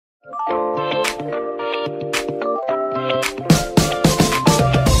Hi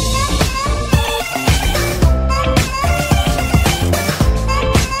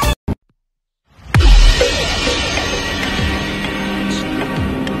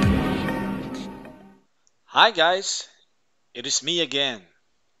guys, it is me again.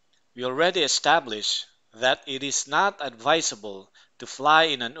 We already established that it is not advisable to fly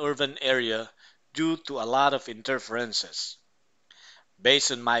in an urban area due to a lot of interferences.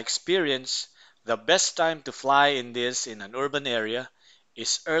 Based on my experience, the best time to fly in an urban area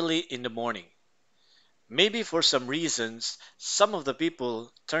is early in the morning. Maybe for some reasons, some of the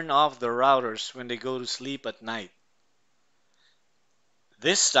people turn off their routers when they go to sleep at night.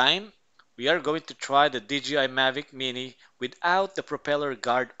 This time, we are going to try the DJI Mavic Mini without the propeller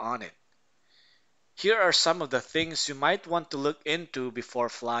guard on it. Here are some of the things you might want to look into before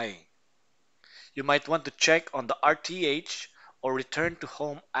flying. You might want to check on the RTH or return to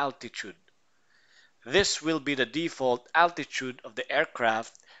home altitude. This will be the default altitude of the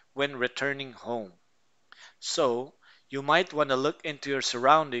aircraft when returning home. So, you might want to look into your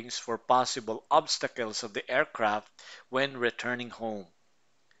surroundings for possible obstacles of the aircraft when returning home.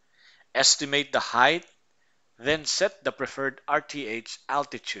 Estimate the height, then set the preferred RTH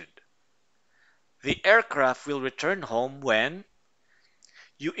altitude. The aircraft will return home when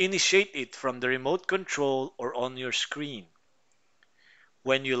you initiate it from the remote control or on your screen.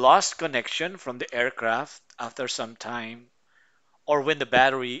 When you lost connection from the aircraft after some time, or when the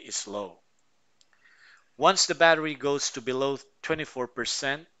battery is low. Once the battery goes to below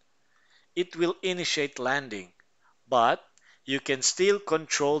 24%, it will initiate landing, but you can still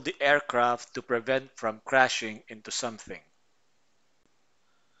control the aircraft to prevent from crashing into something.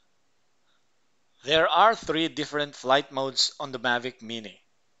 There are three different flight modes on the Mavic Mini,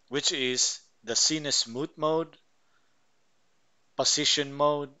 which is the Cine Smooth mode, Position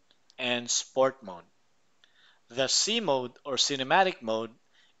mode, and Sport mode. The C mode or cinematic mode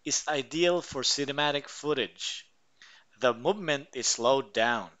is ideal for cinematic footage. The movement is slowed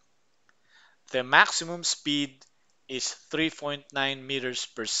down. The maximum speed is 3.9 meters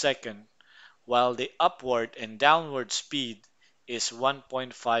per second, while the upward and downward speed is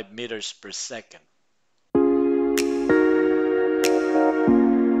 1.5 meters per second.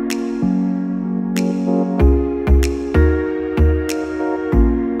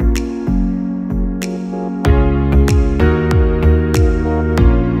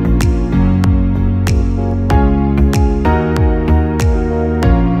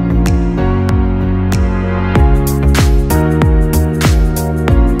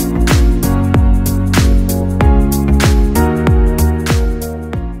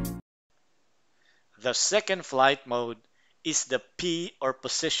 The second flight mode is the P or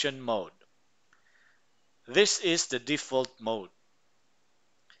position mode. This is the default mode.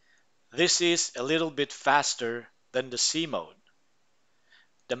 This is a little bit faster than the C mode.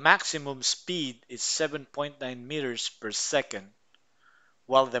 The maximum speed is 7.9 meters per second,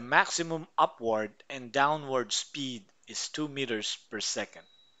 while the maximum upward and downward speed is 2 meters per second.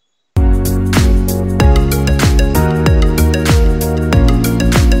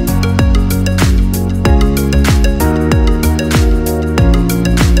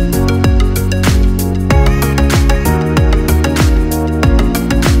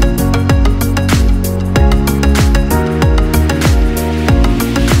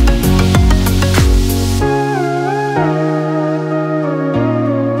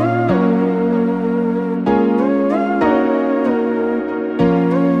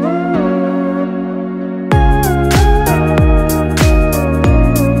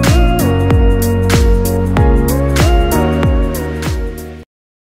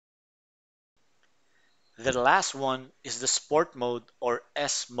 The last one is the Sport mode or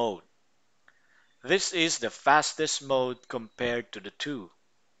S mode. This is the fastest mode compared to the two.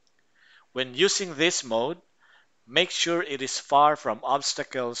 When using this mode, make sure it is far from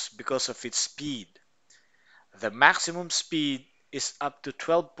obstacles because of its speed. The maximum speed is up to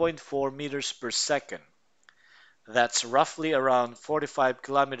 12.4 meters per second. That's roughly around 45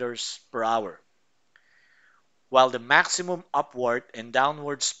 kilometers per hour. While the maximum upward and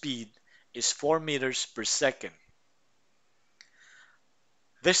downward speed is 4 meters per second.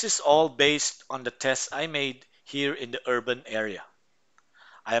 This is all based on the tests I made here in the urban area.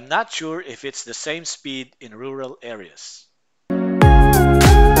 I am not sure if it's the same speed in rural areas.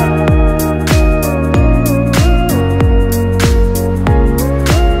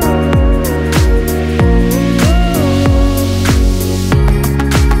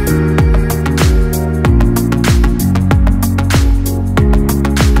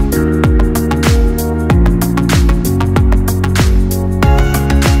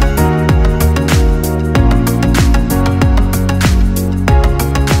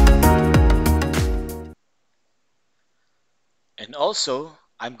 Also,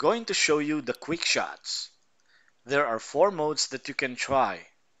 I'm going to show you the quick shots. There are 4 modes that you can try,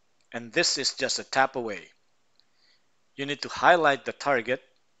 and this is just a tap away. You need to highlight the target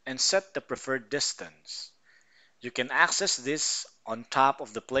and set the preferred distance. You can access this on top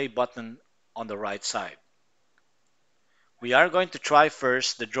of the play button on the right side. We are going to try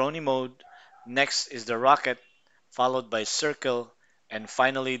first the drone mode, next is the rocket, followed by circle, and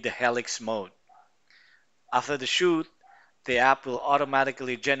finally the helix mode. After the shoot, the app will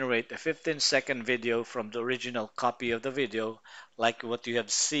automatically generate a 15-second video from the original copy of the video, like what you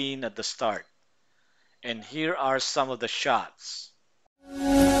have seen at the start. And here are some of the shots.